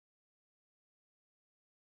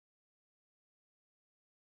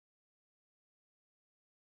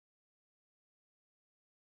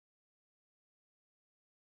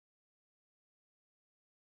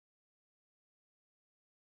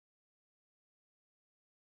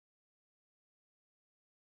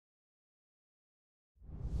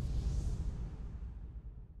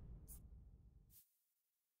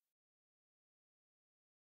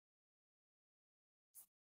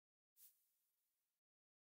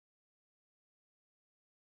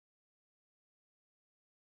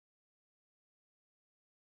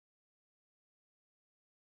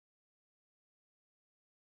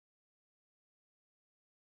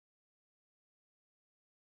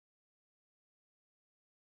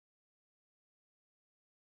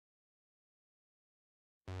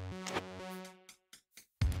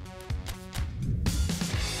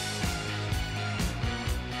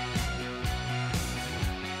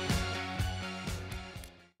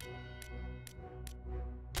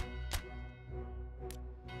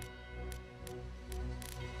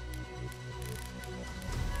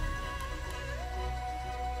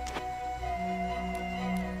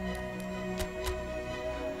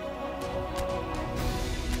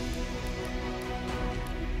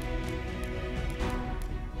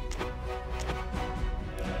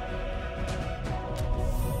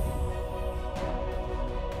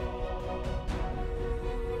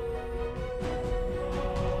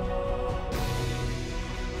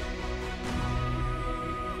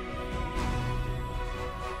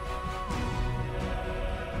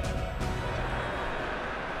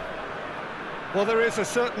Well, there is a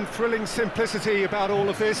certain thrilling simplicity about all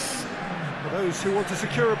of this. For those who want to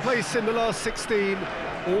secure a place in the last 16,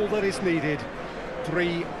 all that is needed,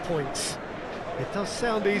 3 points. It does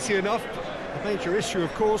sound easy enough. The major issue,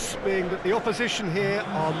 of course, being that the opposition here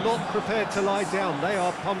are not prepared to lie down. They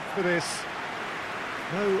are pumped for this.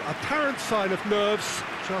 No apparent sign of nerves,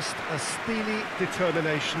 just a steely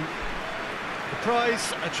determination. The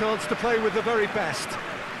prize, a chance to play with the very best.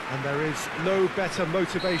 And there is no better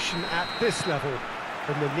motivation at this level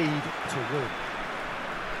than the need to win.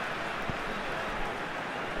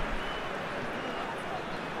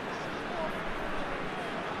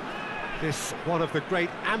 This one of the great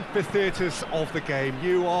amphitheatres of the game.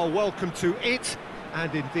 You are welcome to it,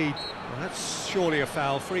 and indeed, well, that's surely a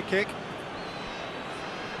foul. Free kick.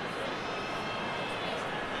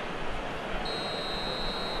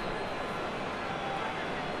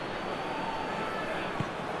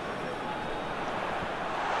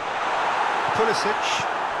 Pulisic.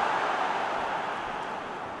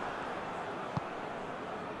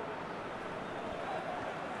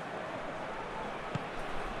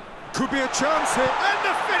 Could be a chance here, and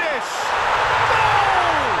the finish!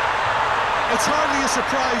 Goal! It's hardly a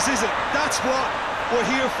surprise, is it? That's what we're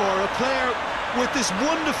here for, a player with this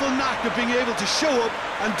wonderful knack of being able to show up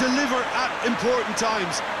and deliver at important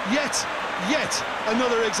times. Yet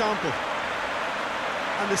another example.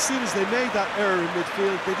 And as soon as they made that error in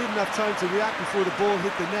midfield, they didn't have time to react before the ball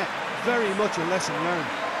hit the net. Very much a lesson learned.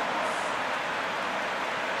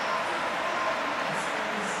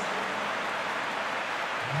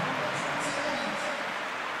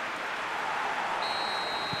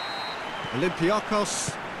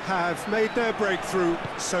 Olympiacos have made their breakthrough,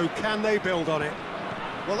 so can they build on it?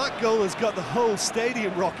 Well, that goal has got the whole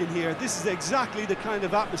stadium rocking here. This is exactly the kind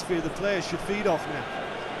of atmosphere the players should feed off now.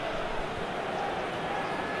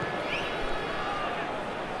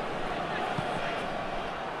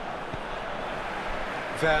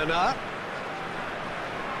 Werner.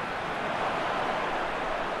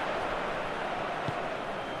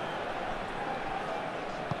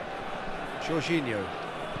 Jorginho.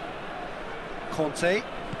 Conte.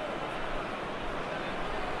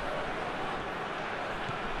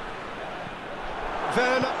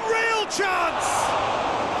 Werner, real chance!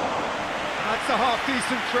 That's a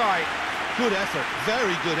half-decent try. Good effort,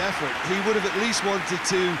 very good effort. He would have at least wanted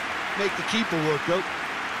to make the keeper work, though.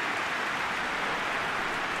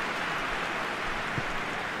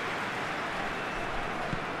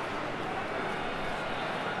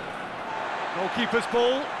 Goalkeeper's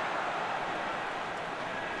ball.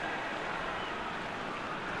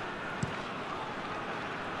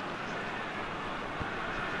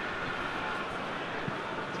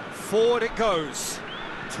 Forward it goes.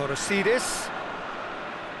 Torresidis.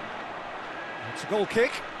 It's a goal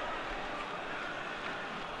kick.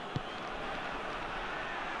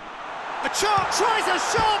 A chance, tries a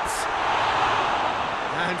shot!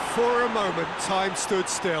 And for a moment, time stood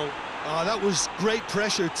still. That was great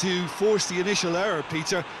pressure to force the initial error,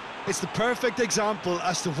 Peter. It's the perfect example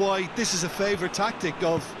as to why this is a favourite tactic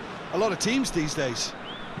of a lot of teams these days.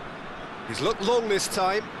 He's looked long this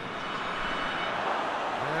time.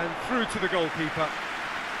 And through to the goalkeeper.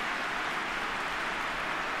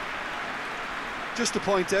 Just to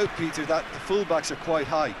point out, Peter, that the fullbacks are quite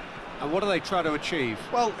high. And what do they try to achieve?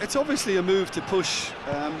 Well, it's obviously a move to push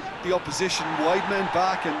the opposition wide men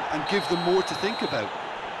back and give them more to think about.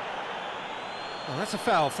 Well, that's a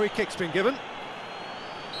foul. Free kick's been given.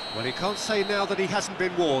 Well, he can't say now that he hasn't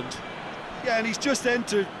been warned. Yeah, and he's just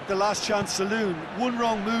entered the last chance saloon. One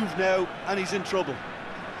wrong move now, and he's in trouble.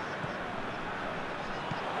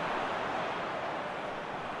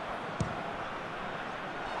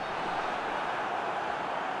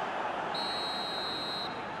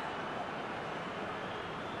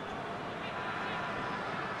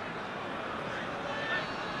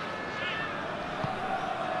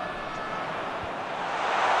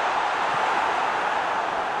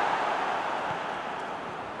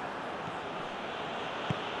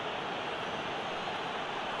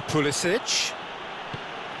 Pulisic.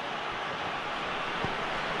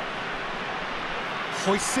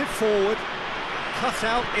 Hoists it forward. Cut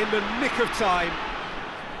out in the nick of time.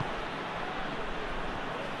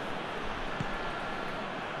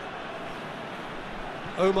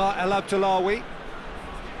 Omar El Abdullawi.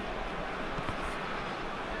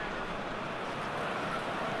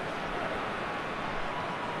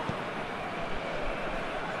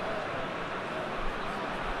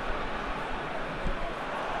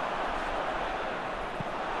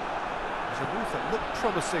 A move that looked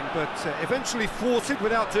promising, but eventually thwarted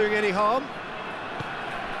without doing any harm.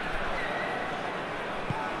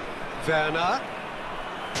 Werner.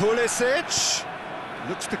 Pulisic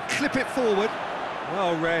looks to clip it forward.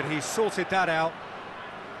 Well read, he sorted that out.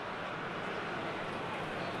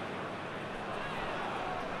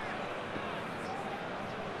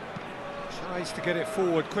 Tries to get it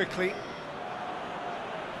forward quickly.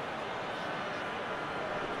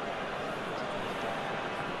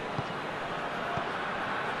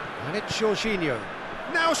 And it's Jorginho.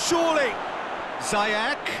 Now surely!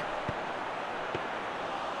 Ziyech.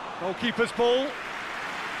 Goalkeeper's ball.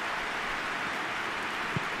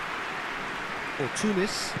 Or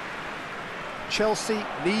Tunis. Chelsea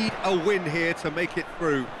need a win here to make it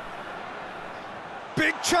through.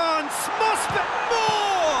 Big chance! Must be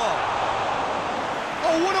more!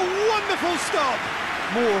 Oh, what a wonderful stop!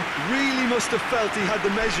 Moore really must have felt he had the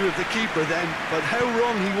measure of the keeper then, but how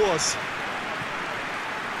wrong he was.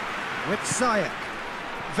 With Ziyech.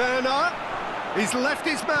 Werner, he's left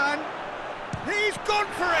his man. He's gone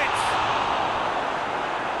for it!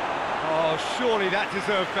 Oh, surely that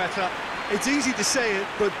deserved better. It's easy to say it,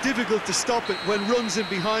 but difficult to stop it when runs in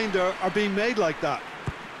behind are being made like that.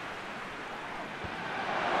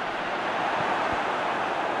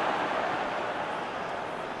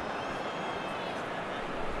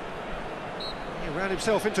 He ran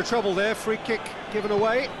himself into trouble there, free kick given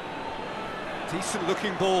away. Decent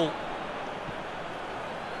looking ball.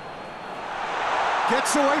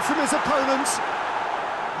 Gets away from his opponents.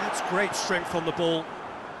 That's great strength on the ball.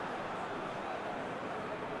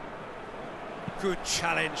 Good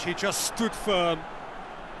challenge, he just stood firm.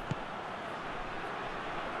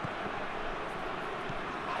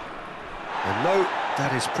 And no,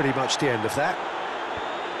 that is pretty much the end of that.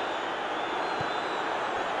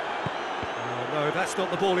 Oh no, that's not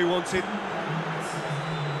the ball he wanted.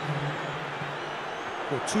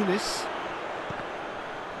 For Tunis.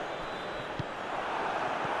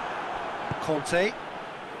 Conte.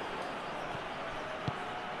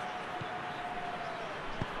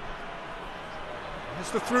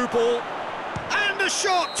 There's the through ball. And a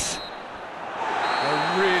shot!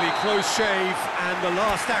 A really close shave, and the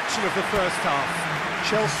last action of the first half.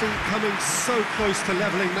 Chelsea coming so close to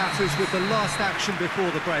levelling matters with the last action before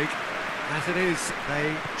the break. As it is,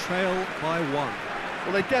 they trail by 1.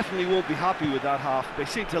 Well, they definitely won't be happy with that half. They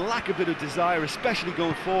seem to lack a bit of desire, especially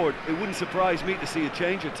going forward. It wouldn't surprise me to see a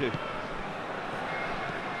change or two.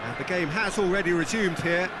 And the game has already resumed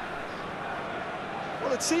here.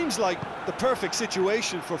 Well, it seems like the perfect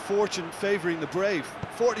situation for fortune favouring the brave.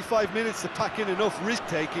 45 minutes to pack in enough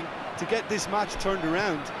risk-taking to get this match turned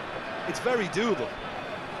around. It's very doable.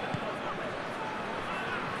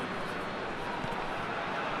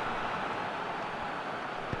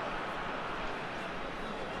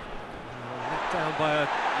 Let down by a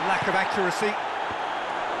lack of accuracy.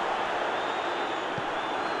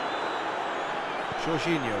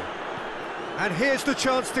 Jorginho. And here's the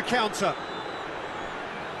chance to counter.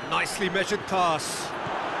 Nicely measured pass.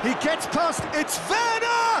 He gets past, it's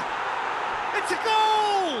Werner! It's a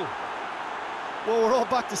goal! Well, we're all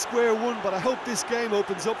back to square one, but I hope this game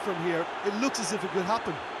opens up from here. It looks as if it could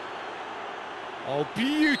happen. Oh,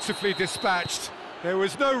 beautifully dispatched. There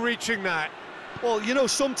was no reaching that. Well, you know,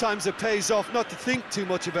 sometimes it pays off not to think too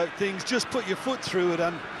much about things, just put your foot through it,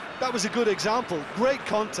 and that was a good example. Great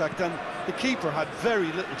contact, and the keeper had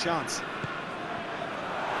very little chance.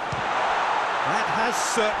 That has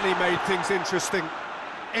certainly made things interesting.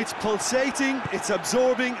 It's pulsating, it's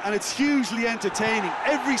absorbing, and it's hugely entertaining.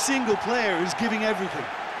 Every single player is giving everything.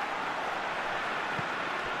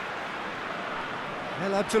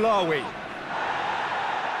 El Abdullawi.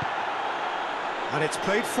 And it's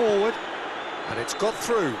played forward, and it's got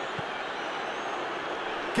through.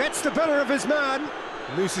 Gets the better of his man,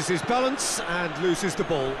 loses his balance, and loses the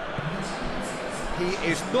ball. He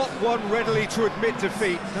is not one readily to admit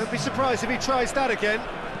defeat. Don't be surprised if he tries that again.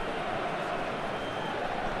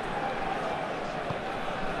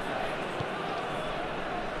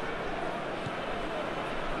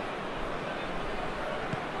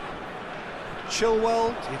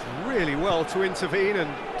 Chilwell did really well to intervene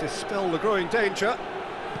and dispel the growing danger.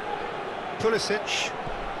 Pulisic.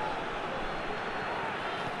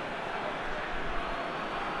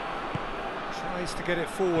 Tries to get it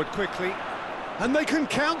forward quickly. And they can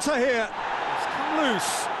counter here. It's come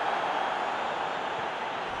loose.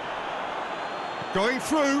 Going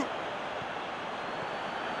through.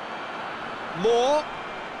 Moore.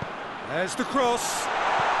 There's the cross.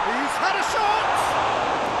 He's had a shot!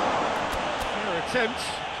 Fair attempt,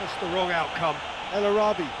 just the wrong outcome. El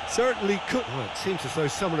Arabi certainly could... Well, it seems as though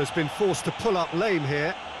someone has been forced to pull up lame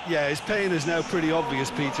here. Yeah, his pain is now pretty obvious,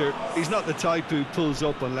 Peter. He's not the type who pulls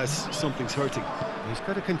up unless something's hurting. He's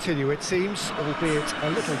got to continue, it seems, albeit a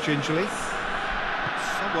little gingerly.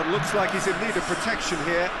 What looks like he's in need of protection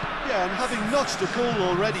here. Yeah, and having notched a goal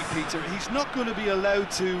already, Peter, he's not going to be allowed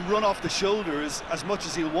to run off the shoulder as much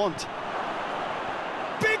as he'll want.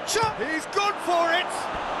 Big chop! He's gone for it!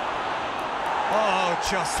 Oh,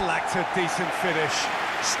 just lacked a decent finish.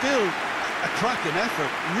 Still a cracking effort.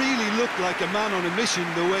 Really looked like a man on a mission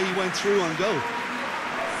the way he went through on goal.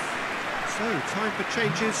 So, time for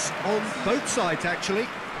changes on both sides, actually.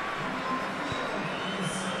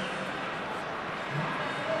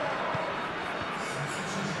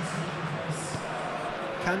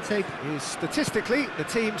 Kante is statistically the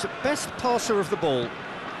team's best passer of the ball.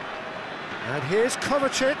 And here's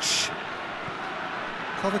Kovacic.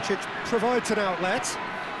 Kovacic provides an outlet,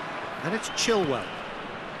 and it's Chilwell.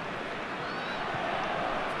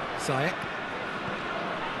 Ziyech.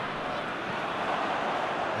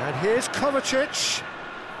 And here's Kovacic.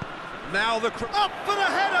 Now the... up for the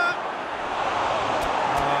header!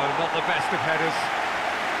 Oh, not the best of headers.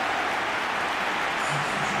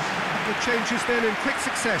 The changes then in quick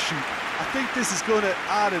succession. I think this is going to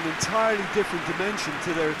add an entirely different dimension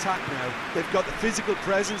to their attack now. They've got the physical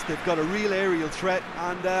presence, they've got a real aerial threat,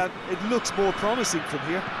 and it looks more promising from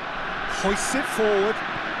here. Hoists it forward.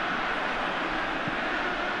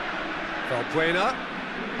 Valbuena.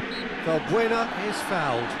 Valbuena is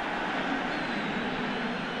fouled.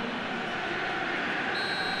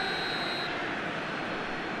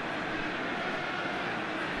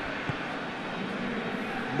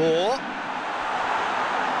 Moore.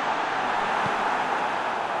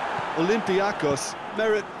 Olympiacos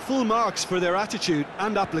merit full marks for their attitude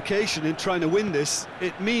and application in trying to win this.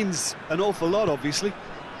 It means an awful lot, obviously.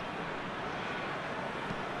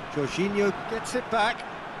 Jorginho gets it back.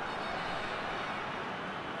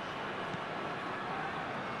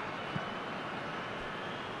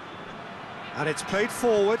 And it's played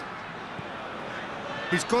forward.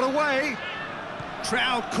 He's got away.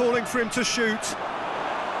 Crowd calling for him to shoot.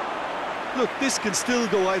 Look, this can still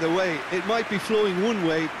go either way. It might be flowing one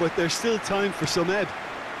way, but there's still time for some ebb.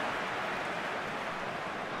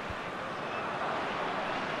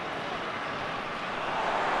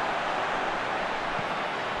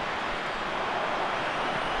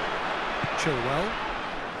 Chilwell.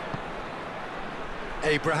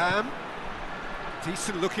 Abraham.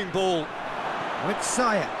 Decent looking ball. With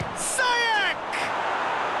Ziyech. Ziyech!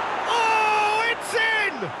 Oh, it's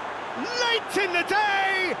in! Late in the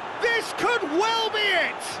day! This could well be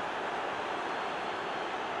it!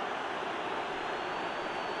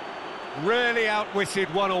 Really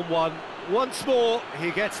outwitted one-on-one. Once more, he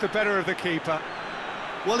gets the better of the keeper.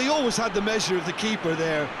 Well, he always had the measure of the keeper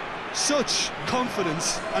there. Such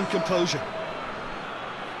confidence and composure.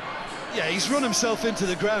 Yeah, he's run himself into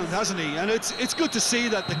the ground, hasn't he? And it's good to see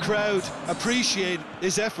that the crowd appreciate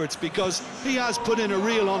his efforts, because he has put in a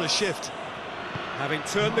real honest shift. Having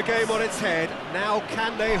turned the game on its head, now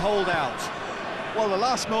can they hold out? Well, the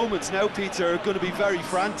last moments now, Peter, are going to be very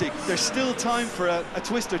frantic. There's still time for a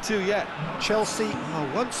twist or two yet. Chelsea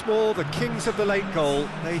are once more the kings of the late goal.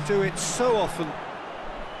 They do it so often.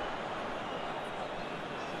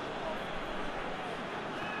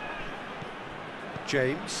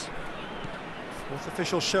 James. Fourth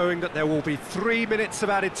official showing that there will be 3 minutes of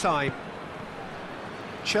added time.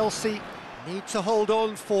 Chelsea need to hold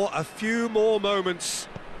on for a few more moments.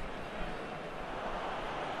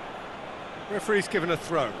 Referee's given a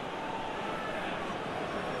throw.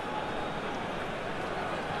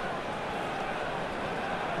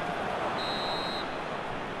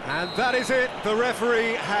 And that is it. The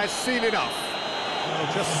referee has seen enough.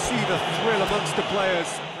 I'll just see the thrill amongst the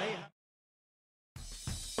players.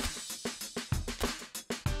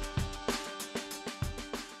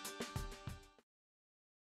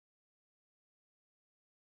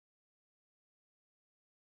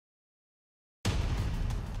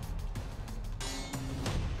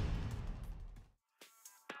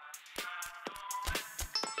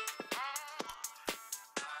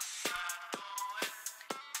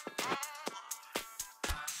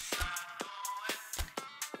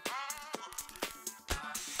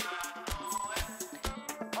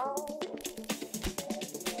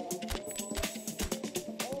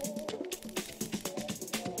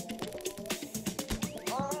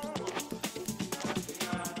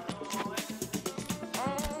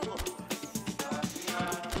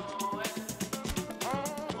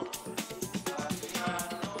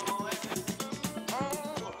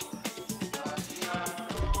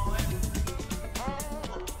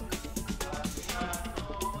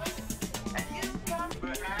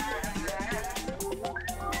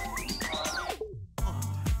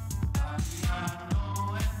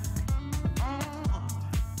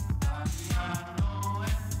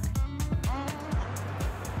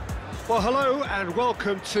 Well, hello and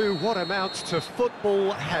welcome to what amounts to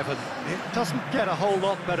football heaven. It doesn't get a whole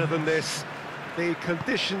lot better than this. The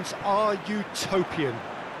conditions are utopian.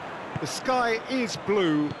 The sky is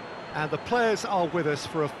blue and the players are with us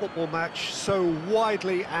for a football match so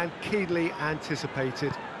widely and keenly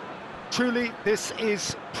anticipated. Truly, this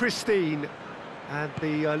is pristine, and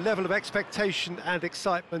the level of expectation and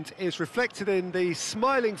excitement is reflected in the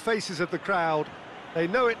smiling faces of the crowd. They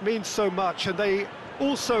know it means so much, and they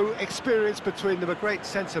also experience between them a great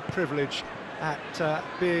sense of privilege at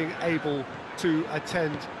being able to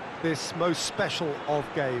attend this most special of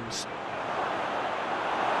games.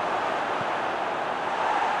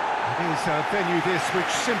 It is a venue this which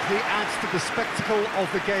simply adds to the spectacle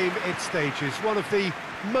of the game it stages, one of the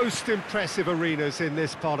most impressive arenas in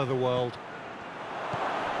this part of the world.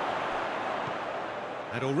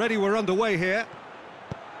 And already we're underway here.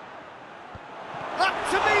 Up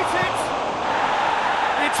to meet it!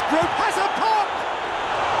 It's broke, has a pop!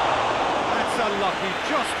 That's unlucky,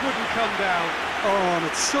 just wouldn't come down. Oh, and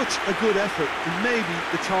it's such a good effort, and maybe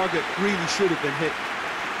the target really should have been hit.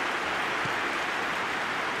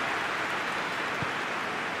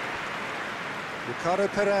 Ricardo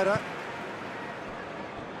Pereira.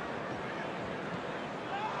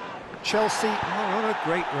 Chelsea are on a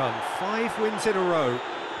great run, 5 wins in a row.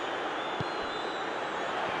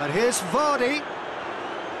 And here's Vardy.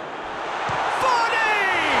 Vardy!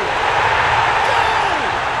 Goal!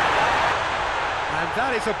 And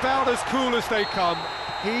that is about as cool as they come.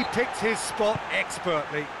 He picked his spot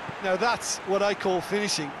expertly. Now that's what I call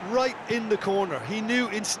finishing, right in the corner. He knew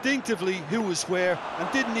instinctively who was where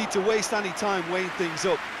and didn't need to waste any time weighing things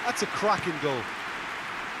up. That's a cracking goal.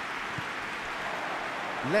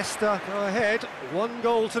 Leicester go ahead, 1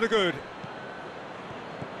 goal to the good.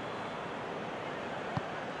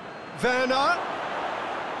 Werner.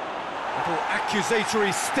 Little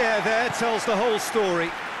accusatory stare there tells the whole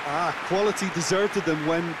story. Quality deserted them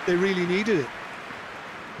when they really needed it.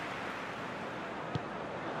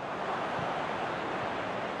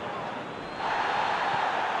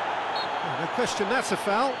 No question, that's a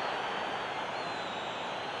foul.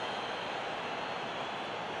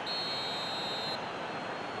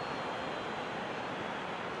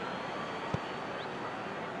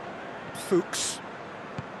 Fuchs.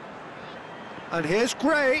 And here's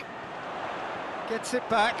Gray. Gets it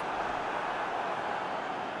back.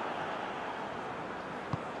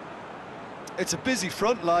 It's a busy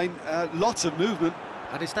front line, lots of movement.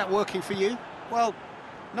 And is that working for you? Well,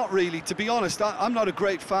 not really. To be honest, I'm not a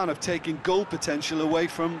great fan of taking goal potential away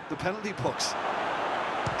from the penalty box.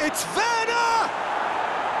 It's Werner!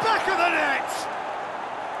 Back of the net!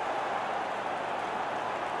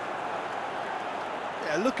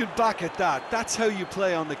 Yeah, looking back at that, that's how you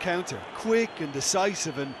play on the counter. Quick and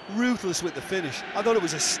decisive and ruthless with the finish. I thought it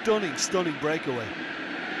was a stunning, stunning breakaway.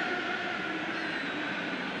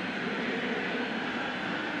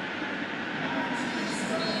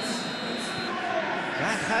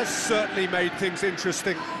 That has certainly made things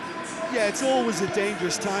interesting. Yeah, it's always a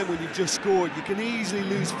dangerous time when you've just scored. You can easily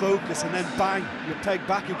lose focus and then bang, you're pegged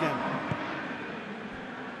back again.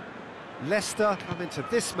 Leicester come into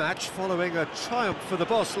this match following a triumph for the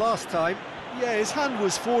boss last time. Yeah, his hand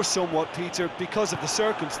was forced somewhat, Peter, because of the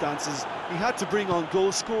circumstances. He had to bring on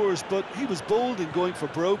goal scorers, but he was bold in going for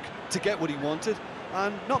broke to get what he wanted,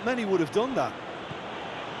 and not many would have done that.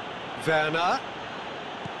 Werner.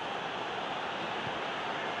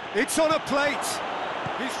 It's on a plate.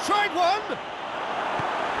 He's tried one.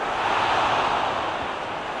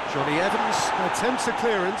 Johnny Evans attempts a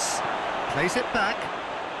clearance, plays it back.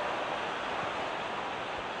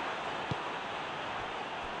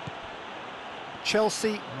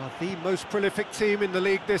 Chelsea are the most prolific team in the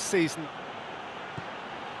league this season.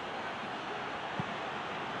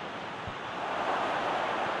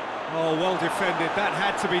 Oh, well defended, that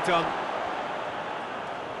had to be done.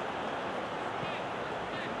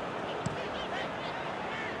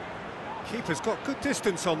 Keeper's got good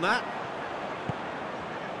distance on that.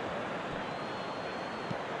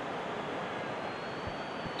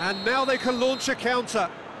 And now they can launch a counter.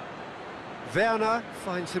 Werner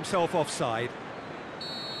finds himself offside.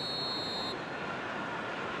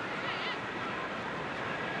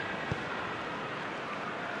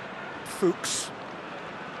 Fuchs.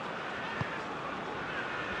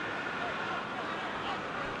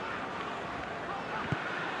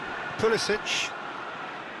 Pulisic.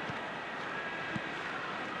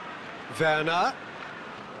 Werner.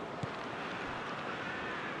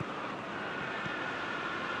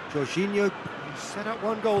 Jorginho set up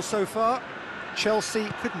 1 goal so far. Chelsea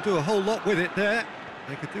couldn't do a whole lot with it there.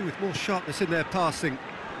 They could do with more sharpness in their passing.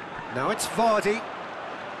 Now it's Vardy.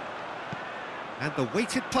 And the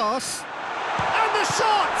weighted pass. And the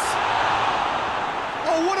shot!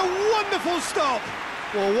 Oh, what a wonderful stop!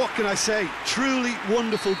 Well, what can I say? Truly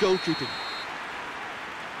wonderful goalkeeping.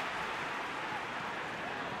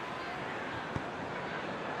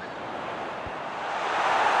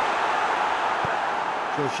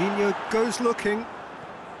 Jorginho goes looking.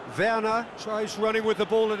 Werner tries running with the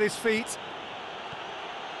ball at his feet.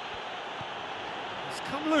 It's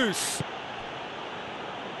come loose.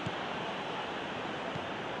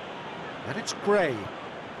 And it's Gray.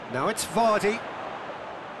 Now it's Vardy.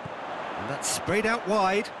 And that's sprayed out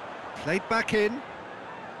wide. Played back in.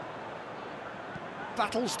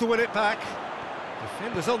 Battles to win it back.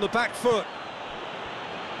 Defenders on the back foot.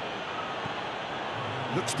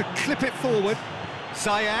 Looks to clip it forward.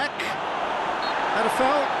 Ziyech. Had a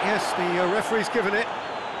foul? Yes, the referee's given it.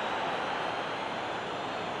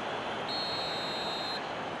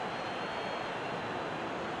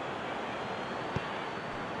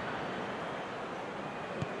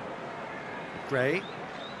 Gray.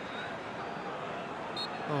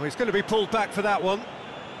 Oh, he's going to be pulled back for that one.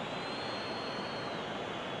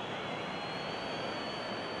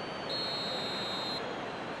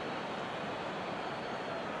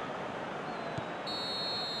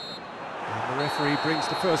 And the referee brings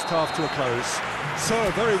the first half to a close. So,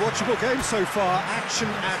 a very watchable game so far. Action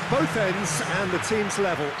at both ends and the team's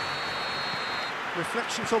level.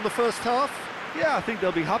 Reflections on the first half? Yeah, I think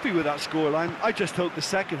they'll be happy with that scoreline. I just hope the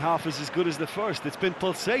second half is as good as the first. It's been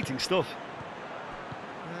pulsating stuff.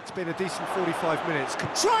 It's been a decent 45 minutes.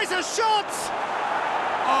 Tries a shot!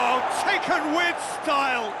 Oh, taken with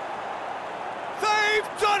style! They've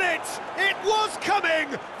done it! It was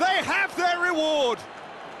coming! They have their reward!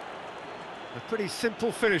 A pretty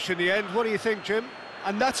simple finish in the end. What do you think, Jim?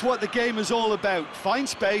 And that's what the game is all about. Find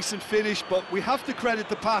space and finish, but we have to credit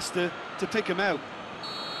the passer to pick him out.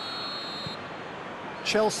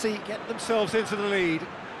 Chelsea get themselves into the lead.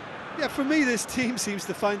 Yeah, for me, this team seems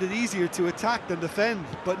to find it easier to attack than defend,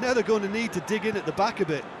 but now they're going to need to dig in at the back a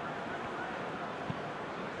bit.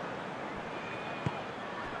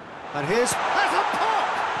 And here's a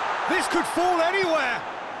pop! This could fall anywhere!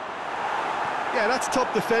 Yeah, that's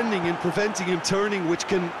top defending and preventing him turning, which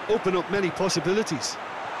can open up many possibilities.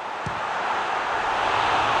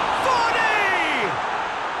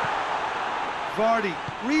 Vardy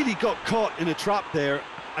really got caught in a trap there,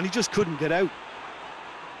 and he just couldn't get out.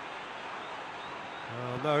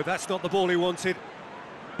 Oh no, that's not the ball he wanted.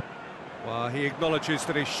 Well, he acknowledges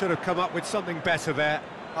that he should have come up with something better there.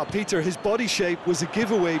 Peter, his body shape was a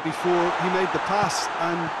giveaway before he made the pass,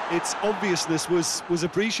 and its obviousness was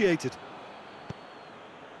appreciated.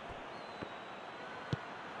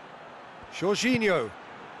 Jorginho.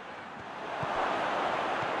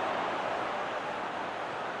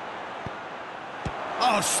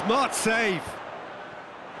 Oh, smart save.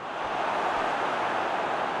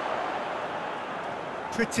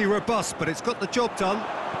 Pretty robust, but it's got the job done.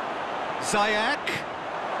 Ziyech.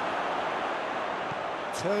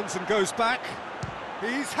 Turns and goes back.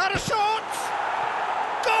 He's had a shot!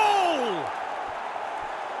 Goal!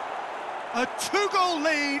 A two-goal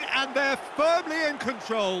lead, and they're firmly in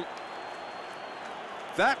control.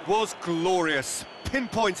 That was glorious.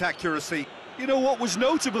 Pinpoint accuracy. You know, what was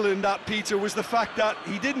notable in that, Peter, was the fact that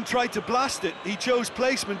he didn't try to blast it. He chose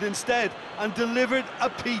placement instead and delivered a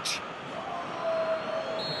peach.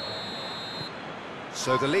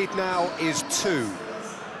 So the lead now is 2.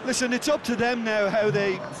 Listen, it's up to them now how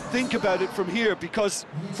they think about it from here, because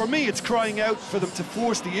for me it's crying out for them to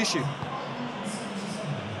force the issue.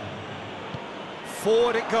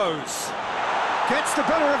 Forward it goes. Gets the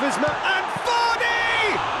better of his man, and Vardy!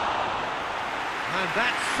 And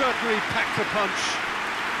that certainly packed a punch.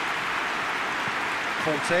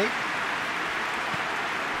 Conte.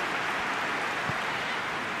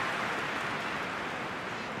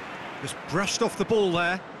 Just brushed off the ball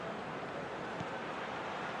there.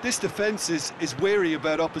 This defence is wary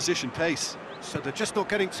about opposition pace. So they're just not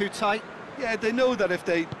getting too tight? Yeah, they know that if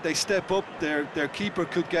they step up, their keeper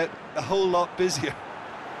could get a whole lot busier.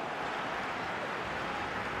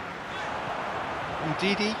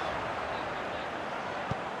 Ndidi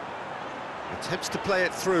attempts to play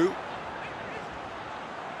it through.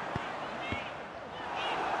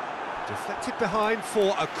 Deflected behind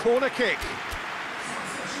for a corner kick.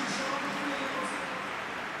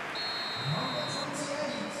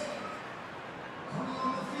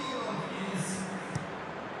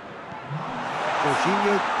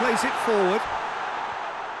 Jorginho plays it forward.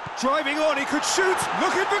 Driving on, he could shoot,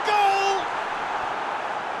 looking for goal!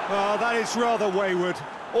 Oh, that is rather wayward.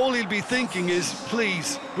 All he'll be thinking is,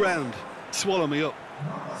 please, ground, swallow me up.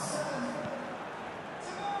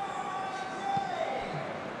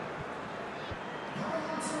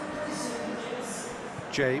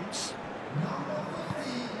 James.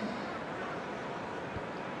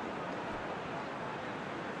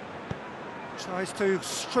 Tries to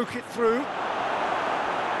stroke it through.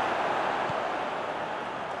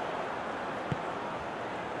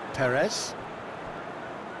 Perez.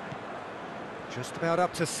 Just about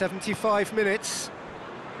up to 75 minutes.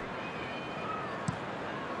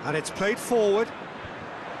 And it's played forward.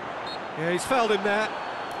 Yeah, he's fouled him there.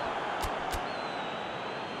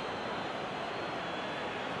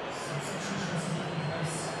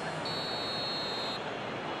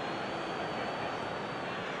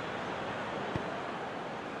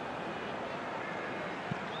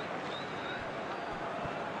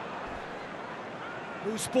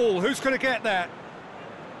 Loose ball, who's going to get that?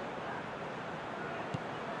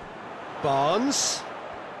 Barnes.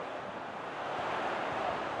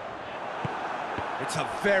 It's a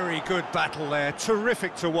very good battle there,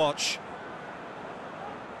 terrific to watch.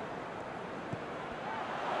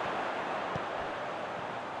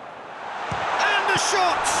 And the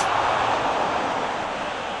shot!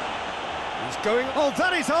 He's going... Oh,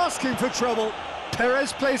 that is asking for trouble.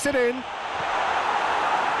 Perez plays it in.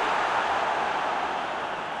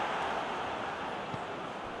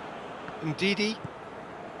 Ndidi.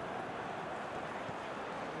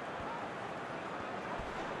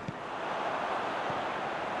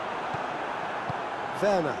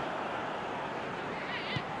 Werner.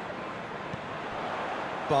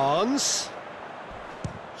 Barnes.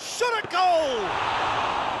 Shot at goal!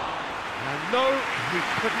 And no, he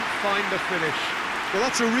couldn't find the finish. Well,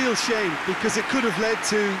 that's a real shame, because it could have led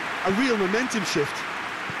to a real momentum shift.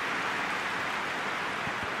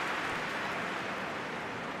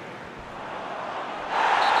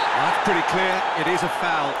 That's pretty clear, it is a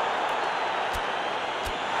foul.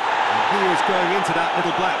 And who is going into that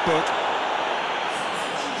little black book?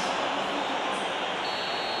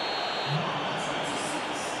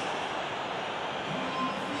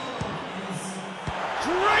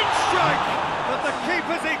 Great strike, but the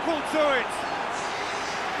keeper's equal to it.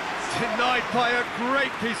 Denied by a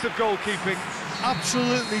great piece of goalkeeping.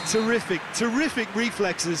 Absolutely terrific, terrific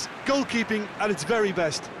reflexes, goalkeeping at its very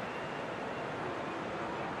best.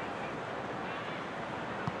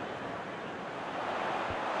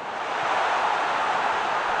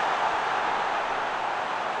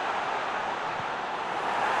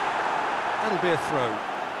 That'll be a throw.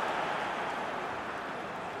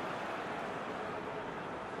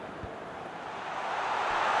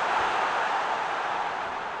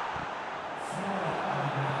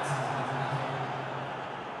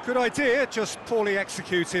 Good idea, just poorly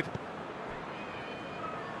executed.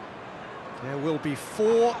 There will be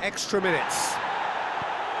 4 extra minutes.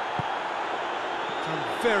 Done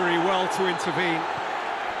very well to intervene.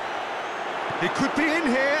 He could be in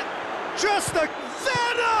here. Just a...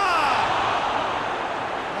 Werner!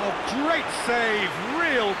 Oh, great save,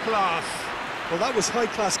 real class. Well, that was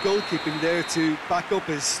high-class goalkeeping there to back up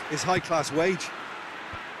his high-class wage.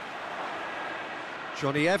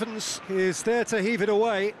 Johnny Evans is there to heave it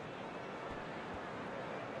away.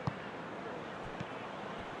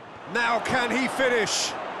 Now can he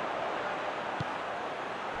finish?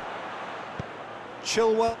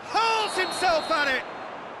 Chilwell hurls himself at it!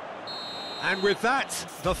 And with that,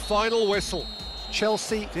 the final whistle.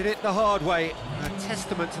 Chelsea did it the hard way, a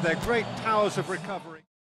testament to their great powers of recovery.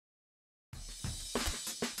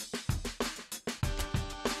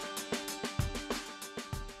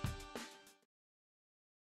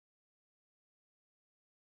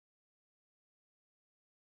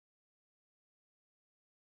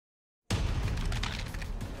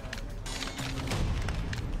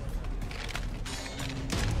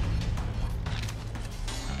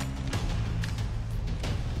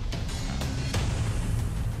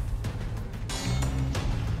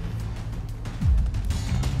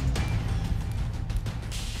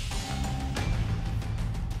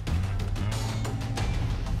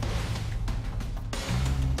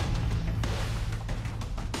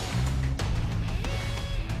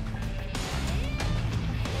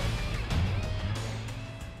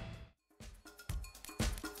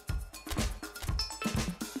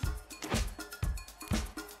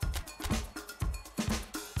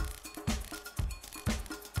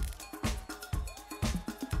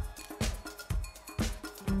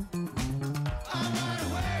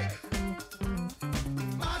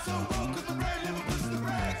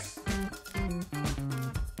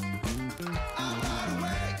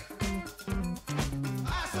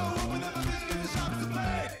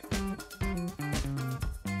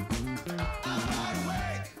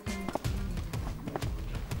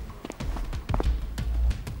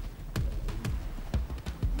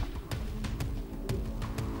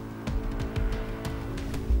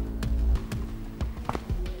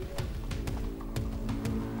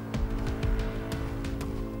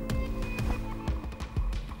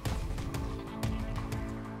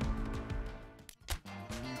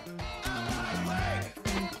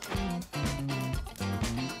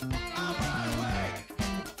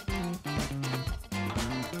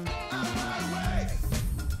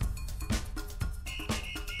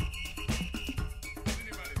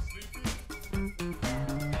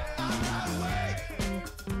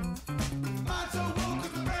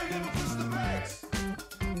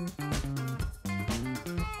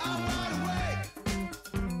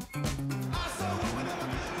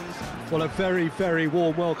 Well, a very, very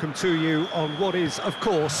warm welcome to you on what is, of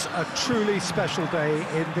course, a truly special day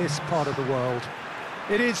in this part of the world.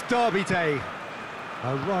 It is Derby Day,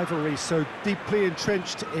 a rivalry so deeply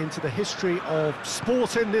entrenched into the history of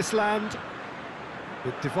sport in this land.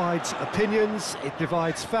 It divides opinions, it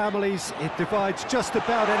divides families, it divides just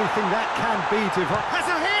about anything that can be divided. Has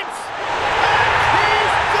a hit! And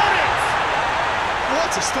he's got it!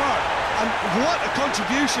 What a start, and what a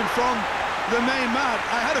contribution from the main man.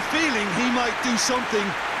 I had a feeling he might do something,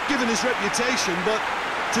 given his reputation, but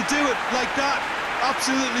to do it like that,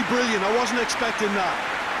 absolutely brilliant. I wasn't expecting that.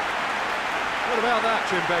 What about that,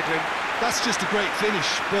 Jim Beglin? That's just a great finish,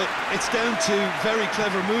 but it's down to very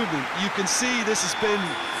clever movement. You can see this has been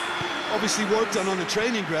obviously worked on the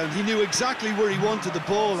training ground. He knew exactly where he wanted the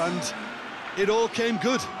ball, and it all came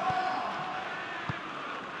good.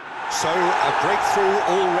 So, a breakthrough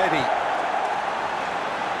already.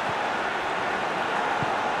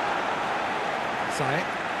 Zayek.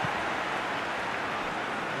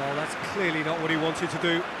 Well, that's clearly not what he wanted to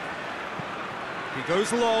do. He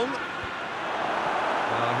goes long.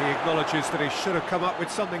 He acknowledges that he should have come up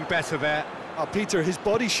with something better there. Peter, his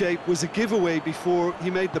body shape was a giveaway before he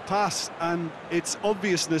made the pass, and its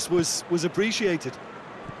obviousness was appreciated.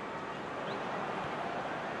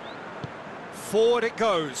 Forward it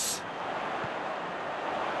goes.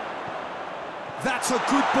 That's a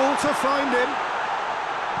good ball to find him.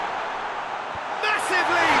 Massive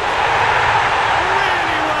lead!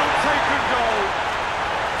 Really well taken goal.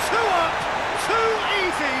 2 up, 2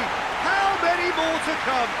 easy. How many more to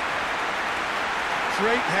come?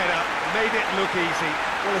 Great header, made it look easy.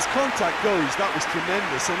 Well, as contact goes, that was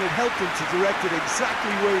tremendous, and it helped him to direct it exactly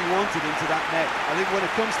where he wanted into that net. I think when it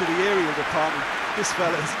comes to the aerial department, this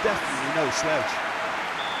fella is definitely no slouch.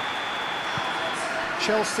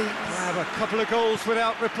 Chelsea have a couple of goals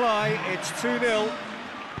without reply. It's 2-0.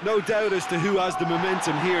 No doubt as to who has the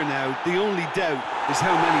momentum here now. The only doubt is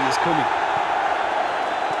how many is coming.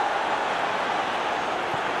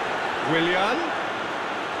 Willian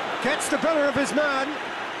gets the better of his man.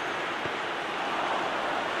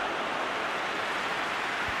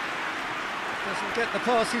 Doesn't get the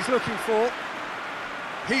pass he's looking for.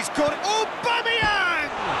 He's got Aubameyang!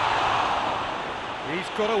 He's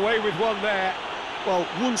got away with one there. Well,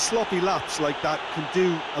 one sloppy lapse like that can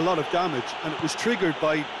do a lot of damage, and it was triggered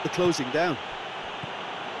by the closing down.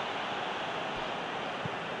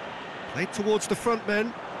 Played towards the front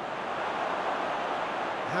men.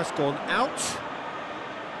 Has gone out.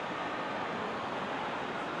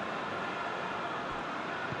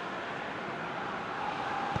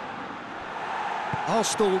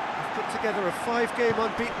 Arsenal have put together a 5-game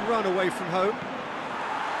unbeaten run away from home.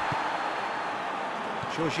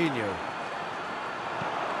 Jorginho.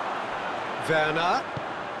 Werner.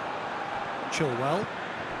 Chilwell.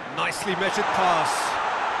 Nicely measured pass.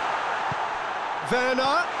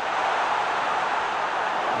 Werner.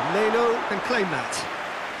 Leno can claim that.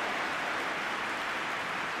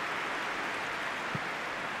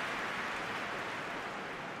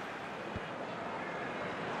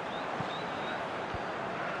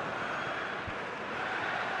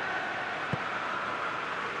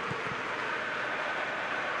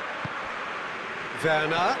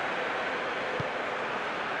 Werner.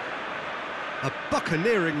 A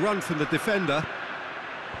buccaneering run from the defender.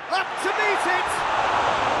 Up to meet it!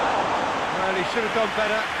 Well, he should have done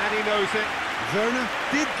better, and he knows it. Werner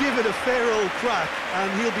did give it a fair old crack,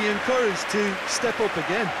 and he'll be encouraged to step up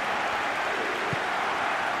again.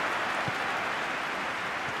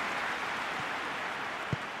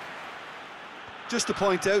 Just to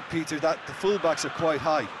point out, Peter, that the fullbacks are quite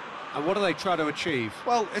high. And what do they try to achieve?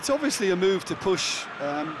 Well, it's obviously a move to push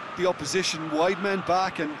the opposition wide men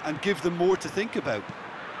back and give them more to think about.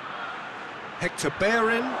 Hector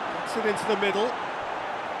Bellerin gets it into the middle.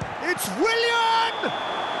 It's Willian!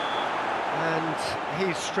 And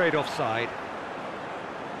he's straight offside.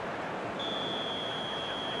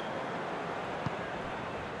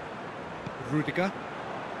 Rudiger.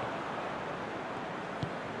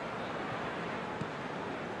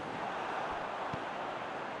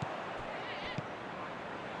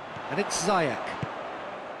 And it's Zayek.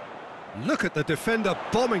 Look at the defender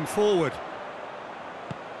bombing forward.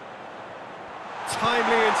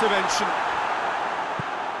 Timely intervention.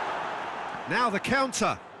 Now the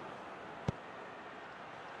counter.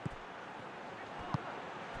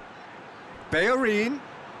 Bellerin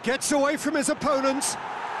gets away from his opponents.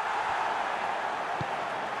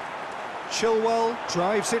 Chilwell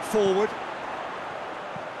drives it forward.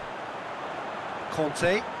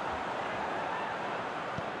 Conte.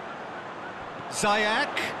 Zayek.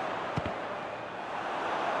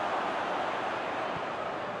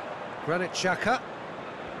 Granit Xhaka.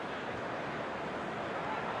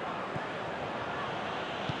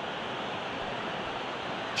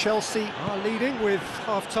 Chelsea are leading with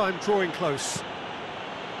half-time drawing close.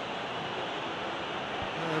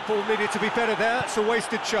 The ball needed to be better there, it's a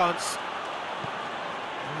wasted chance.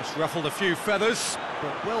 It's ruffled a few feathers,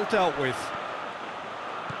 but well dealt with.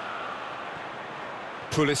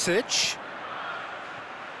 Pulisic.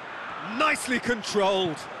 Nicely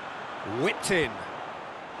controlled. Whipped in.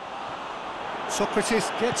 Socrates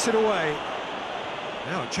gets it away.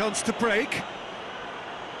 Now a chance to break.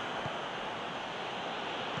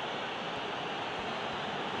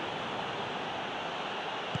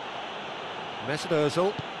 Mesut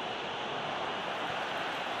Ozil.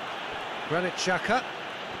 Granit Xhaka.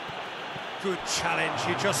 Good challenge,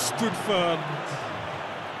 he just stood firm.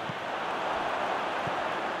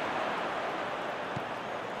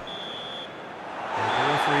 And the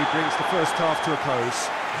referee brings the first half to a close.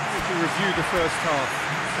 We can review the first half.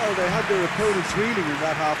 Well, they had their opponents reeling in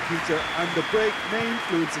that half, Peter, and the break may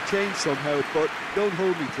influence a change somehow, but don't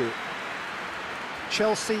hold me to it.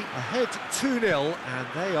 Chelsea ahead 2-0, and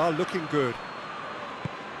they are looking good.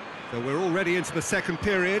 So we're already into the second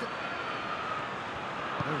period.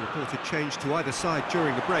 No reported change to either side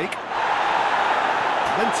during the break.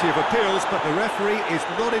 Plenty of appeals, but the referee is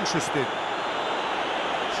not interested.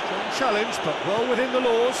 Strong challenge, but well within the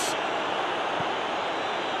laws.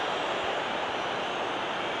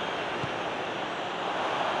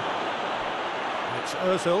 It's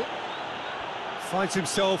Ozil. Finds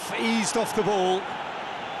himself eased off the ball.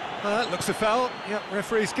 Looks a foul. Yep,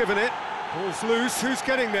 referee's given it. Ball's loose, who's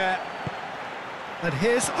getting there? And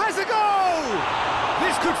here's... has a goal!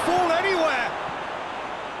 This could fall anywhere!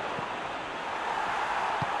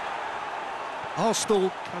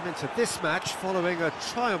 Arsenal come into this match following a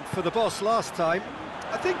triumph for the boss last time.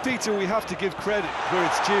 I think, Peter, we have to give credit where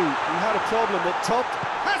it's due. We had a problem up top.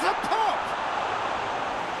 Has a pop!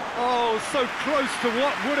 Oh, so close to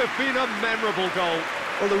what would have been a memorable goal.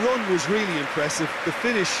 Well, the run was really impressive. The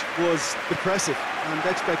finish was depressive, and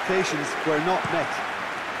expectations were not met.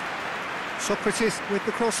 Socrates with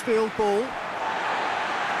the crossfield ball.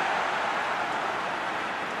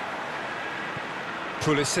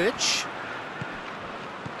 Pulisic.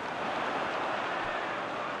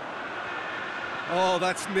 Oh,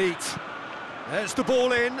 that's neat. There's the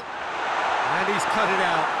ball in, and he's cut it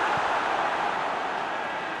out.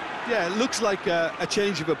 Yeah, it looks like a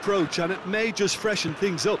change of approach, and it may just freshen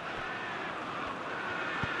things up.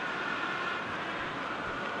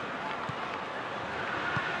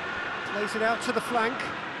 Plays it out to the flank.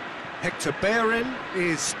 Hector Bellerin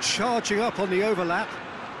is charging up on the overlap.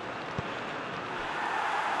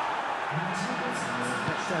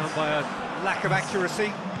 That's down by a lack of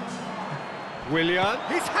accuracy. Willian,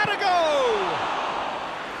 he's had a goal!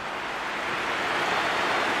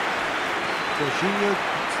 Jorginho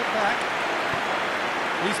puts it back.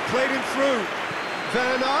 He's played him through.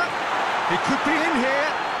 Werner, he could be in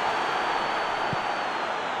here.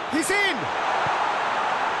 He's in!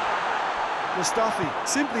 Mustafi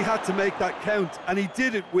simply had to make that count, and he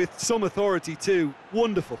did it with some authority too.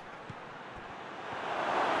 Wonderful.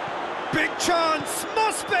 Big chance,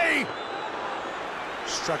 must be!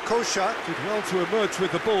 Strakosha did well to emerge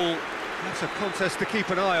with the ball. That's a contest to keep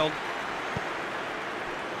an eye on.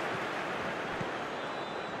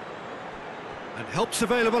 And help's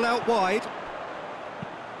available out wide.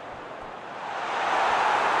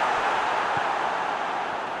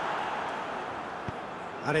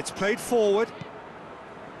 And it's played forward.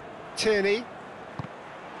 Tierney.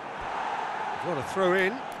 What a throw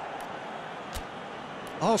in.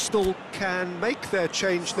 Arsenal can make their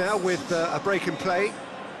change now with a break in play.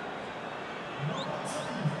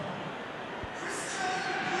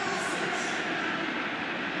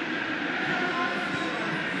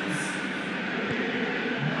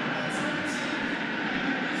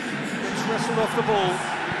 It's wrestled off the ball.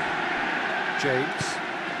 James.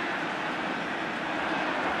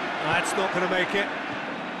 That's not going to make it.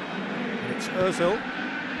 And it's Ozil.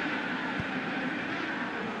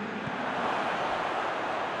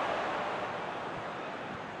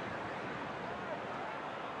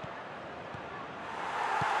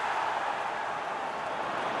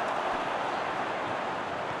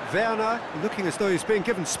 Werner looking as though he's being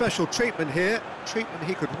given special treatment here, treatment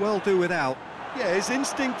he could well do without. Yeah, his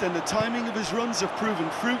instinct and the timing of his runs have proven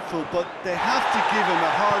fruitful, but they have to give him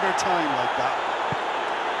a harder time like that.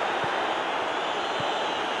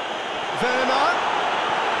 Werner!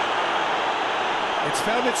 It's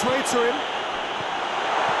found its way to him.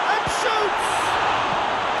 And shoots!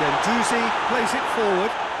 Guendouzi plays it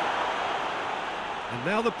forward. And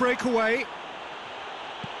now the breakaway.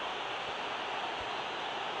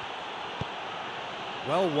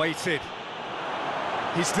 Well weighted.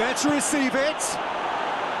 He's there to receive it.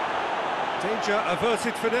 Danger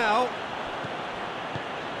averted for now.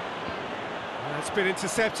 It's been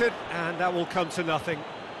intercepted, and that will come to nothing.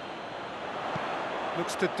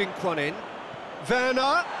 Looks to dink one in.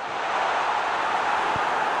 Werner.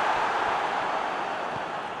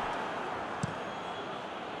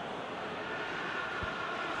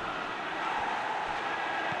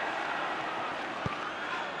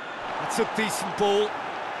 That's a decent ball.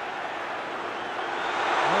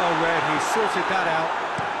 Well read, he sorted that out.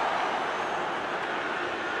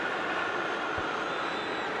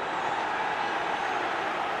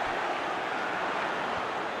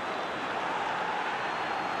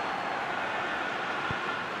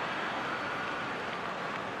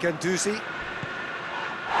 Ganduzi.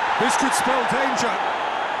 This could spell danger.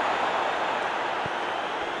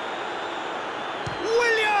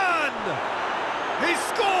 Willian! He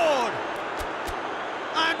scored!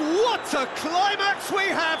 And what a climax we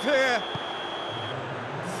have here!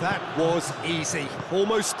 That was easy,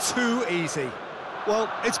 almost too easy.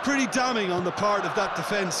 Well, it's pretty damning on the part of that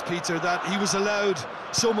defence, Peter, that he was allowed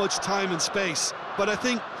so much time and space. But I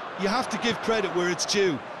think you have to give credit where it's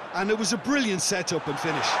due. And it was a brilliant setup and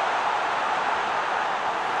finish.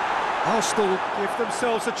 Arsenal give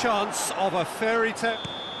themselves a chance of a fairy tale.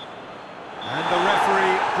 And the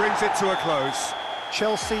referee brings it to a close.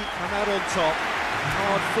 Chelsea come out on top.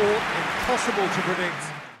 Hard fought, impossible to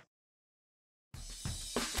predict.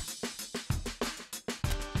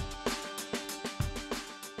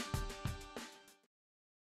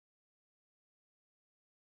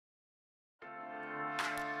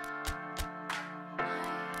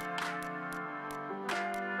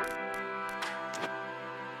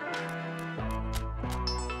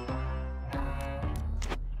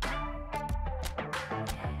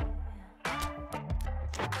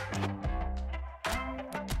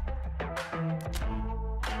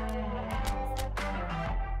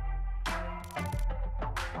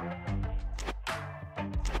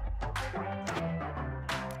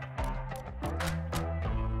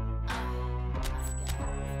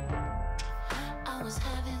 I was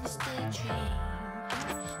having this daydream,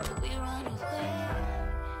 but we run away,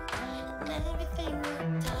 and everything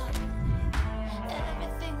worked out.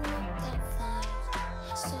 Everything worked out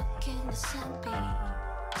fine. Soaking the sunbeam,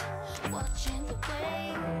 watching the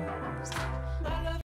waves.